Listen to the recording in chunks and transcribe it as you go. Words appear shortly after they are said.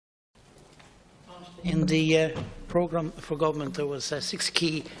In the programme for government, there was 6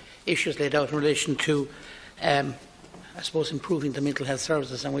 key issues laid out in relation to, I suppose, improving the mental health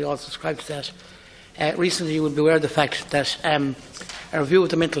services, and we all subscribe to that. Recently, you will be aware of the fact that a review of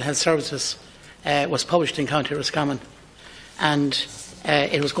the mental health services was published in County Roscommon, and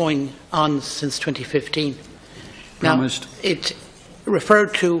it was going on since 2015. Promised. Now, it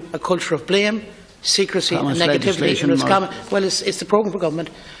referred to a culture of blame, secrecy and negativity in Roscommon. Well, it's the programme for government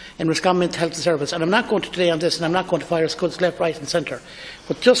in Roscommon Mental Health Service, and I'm not going to delay on this, and I'm not going to fire scuds left, right and centre,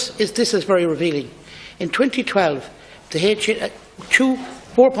 but this is very revealing. In 2012, the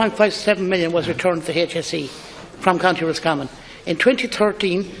 4.57 million was returned to the HSE from County Roscommon. In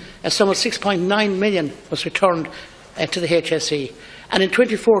 2013, a sum of 6.9 million was returned to the HSE, and in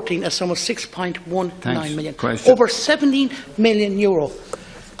 2014, a sum of 6.19 million. Over 17 million euro.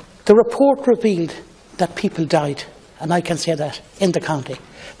 The report revealed that people died, and I can say that, in the county.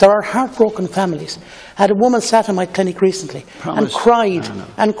 There are heartbroken families. I had a woman sat in my clinic recently and cried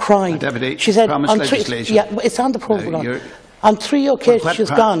and cried. Deputy, she said, legislation. it's on the programme. On 3 occasions she's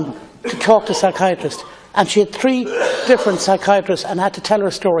gone to talk to psychiatrists, and she had 3 different psychiatrists and had to tell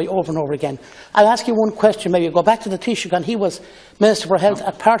her story over and over again. I'll ask you one question, maybe go back to the Taoiseach, and he was Minister for Health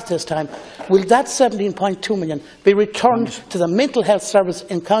at part of this time. Will that 17.2 million be returned to the mental health service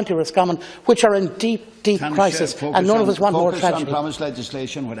in County Roscommon, which are in deep crisis, and none of us want more tragedy? On promised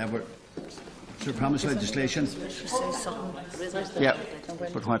legislation, whatever. Sir, promised legislation. Yeah,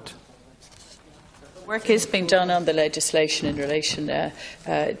 but what? Work is being done on the legislation in relation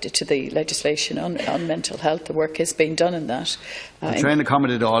to the legislation on mental health. The work is being done in that. We'll try and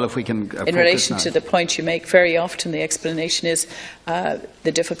accommodate all if we can. In relation to the point you make, very often the explanation is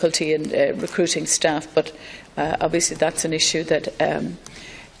the difficulty in recruiting staff, but obviously that's an issue that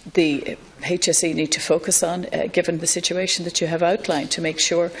the HSE need to focus on, given the situation that you have outlined, to make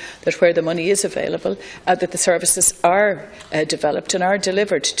sure that where the money is available, that the services are developed and are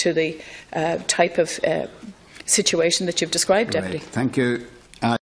delivered to the type of situation that you've described, Deputy. Thank you.